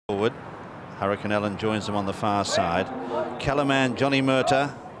forward. Hurricane Ellen joins them on the far side. Kalaman, Johnny Murtagh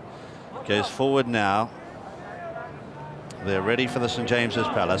goes forward now. They're ready for the St James's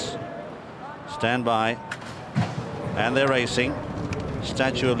Palace. Stand by. And they're racing.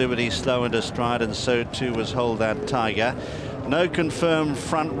 Statue of Liberty slow into stride, and so too was Hold That Tiger. No confirmed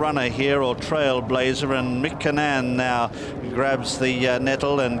front runner here or trailblazer, and Mick Cannan now grabs the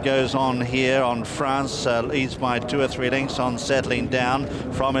nettle and goes on here on France. Leads by 2 or 3 lengths on settling down.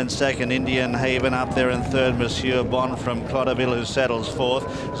 From in second, Indian Haven. Up there in third, Monsieur Bond from Clodeville, who settles fourth.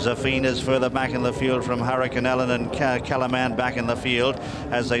 Zafeen is further back in the field from Hurricane Ellen, and Kalaman back in the field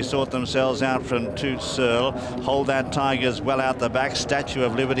as they sort themselves out from Toot Searle. Hold That Tiger's well out the back. Statue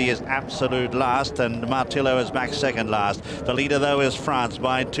of Liberty is absolute last, and Martillo is back second last. The leader, though, is France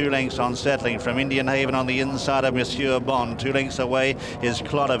by 2 lengths on settling from Indian Haven on the inside of Monsieur Bond. 2 lengths away is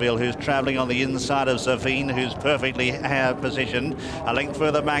Clodeville, who's travelling on the inside of Zafeen, who's perfectly positioned. A length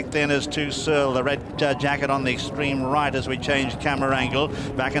further back then is Toot Searle, the red jacket on the extreme right as we change camera angle.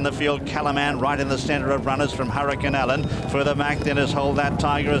 Back in the field, Kalaman right in the centre of runners from Hurricane Ellen. Further back then is Hold That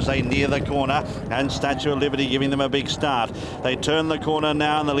Tiger as they near the corner, and Statue of Liberty giving them a big start. They turn the corner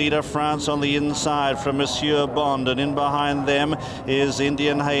now, and the leader, France, on the inside from Monsieur Bond, and in behind them is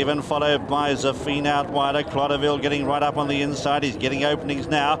Indian Haven, followed by Zafeen out wider. Clodeville getting right up on the inside. He's getting openings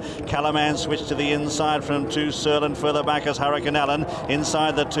now. Kalaman switched to the inside from Toot Searle, and further back is Hurricane Ellen.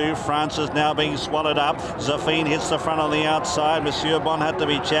 Inside the two, France is now being swallowed up. Zafeen hits the front on the outside. Monsieur Bond had to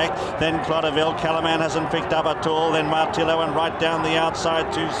be checked. Then Clodeville. Kalaman hasn't picked up at all. Then Martillo, and right down the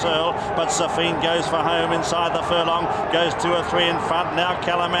outside Toot Searle. But Zafeen goes for home inside the furlong. Goes 2 or 3 in front. Now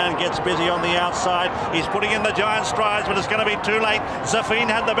Kalaman gets busy on the outside. He's putting in the giant strides, but it's going to be too late. Zafeen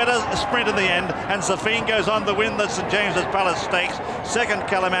had the better sprint in the end, and Zafeen goes on to win the St James's Palace Stakes. Second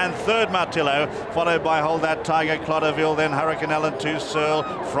Kalaman, third Martillo, followed by Hold That Tiger, Clodeville, then Hurricane Ellen, Toot Searle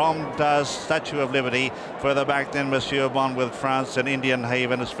from Statue of Liberty. Further back then Monsieur Bond with France, and Indian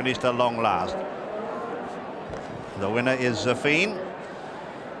Haven has finished a long last. The winner is Zafeen.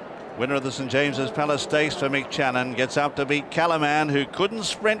 Winner of the St James's Palace Stakes for Mick Channon. Gets up to beat Kalaman, who couldn't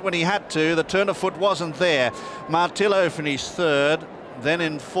sprint when he had to. The turn of foot wasn't there. Martillo finished third. Then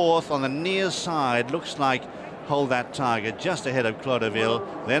in fourth on the near side, looks like Hold That Tiger, just ahead of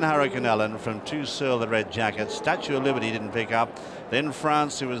Clodeville. Then Hurricane Ellen from Toot Searle, the red jacket. Statue of Liberty didn't pick up. Then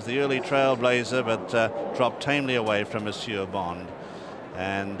France, who was the early trailblazer, but dropped tamely away from Monsieur Bond.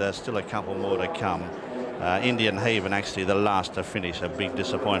 And still a couple more to come. Indian Haven actually the last to finish, a big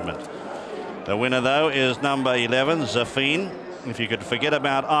disappointment. The winner, though, is number 11, Zafeen. If you could forget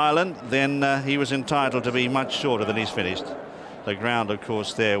about Ireland, then he was entitled to be much shorter than he's finished. The ground, of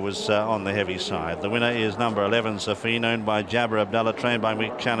course, there was on the heavy side. The winner is number 11, Zafeen, owned by Jabber Abdallah, trained by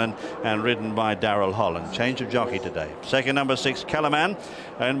Mick Channon and ridden by Darrell Holland. Change of jockey today. Second, number 6, Kalaman,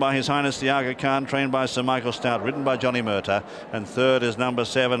 owned by His Highness the Aga Khan, trained by Sir Michael Stout, ridden by Johnny Murtagh. And third is number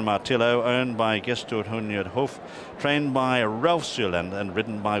 7, Martillo, owned by Gestur Hunyard Hoof, trained by Ralph Suland and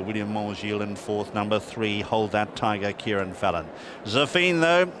ridden by William Mongeil. And fourth, number 3, Hold That Tiger, Kieran Fallon. Zafeen,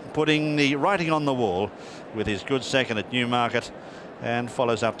 though, putting the writing on the wall with his good second at Newmarket, and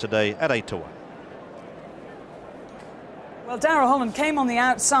follows up today at 8 to 1. Well, Darrell Holland came on the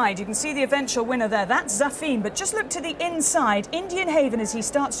outside. You can see the eventual winner there. That's Zafeen, but just look to the inside. Indian Haven, as he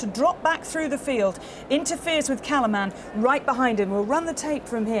starts to drop back through the field, interferes with Kalaman right behind him. We'll run the tape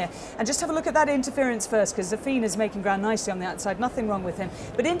from here and just have a look at that interference first, because Zafeen is making ground nicely on the outside. Nothing wrong with him.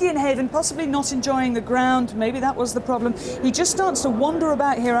 But Indian Haven possibly not enjoying the ground. Maybe that was the problem. He just starts to wander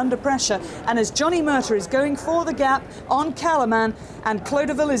about here under pressure. And as Johnny Murtagh is going for the gap on Kalaman, and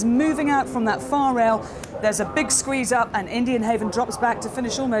Clodeville is moving out from that far rail, there's a big squeeze up, and Indian Haven drops back to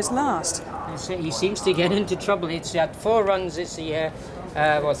finish almost last. He seems to get into trouble. It's had 4 runs this year,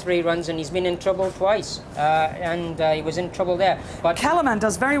 or 3 runs, and he's been in trouble twice, and he was in trouble there. But Kalaman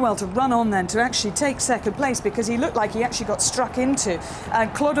does very well to run on then to actually take second place, because he looked like he actually got struck into. And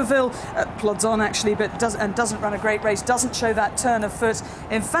Clodeville plods on actually, but doesn't run a great race, doesn't show that turn of foot.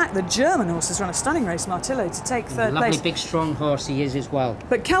 In fact, the German horse has run a stunning race, Martillo, to take third place. Lovely big strong horse he is as well.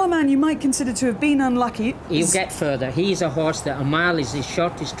 But Kalaman you might consider to have been unlucky. He'll get further. He's a horse that a mile is his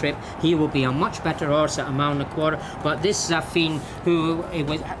shortest trip. He will be a much better horse at a mile and a quarter. But this Zafeen, who he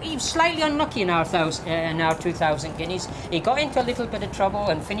was slightly unlucky in our 2,000 guineas. He got into a little bit of trouble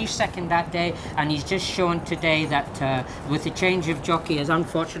and finished second that day, and he's just shown today that with the change of jockey, it's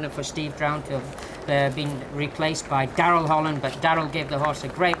unfortunate for Steve Brown to have been replaced by Darrell Holland, but Darrell gave the horse a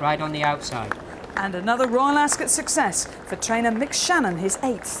great ride on the outside. And another Royal Ascot success for trainer Mick Channon, his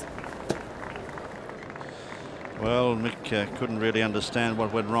 8th. Well, Mick couldn't really understand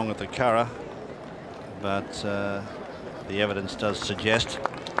what went wrong at the Curragh, but the evidence does suggest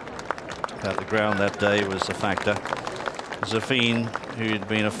about the ground that day was a factor. Zafeen, who'd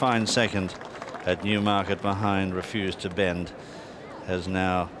been a fine second at Newmarket behind Refused to Bend, has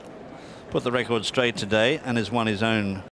now put the record straight today and has won his own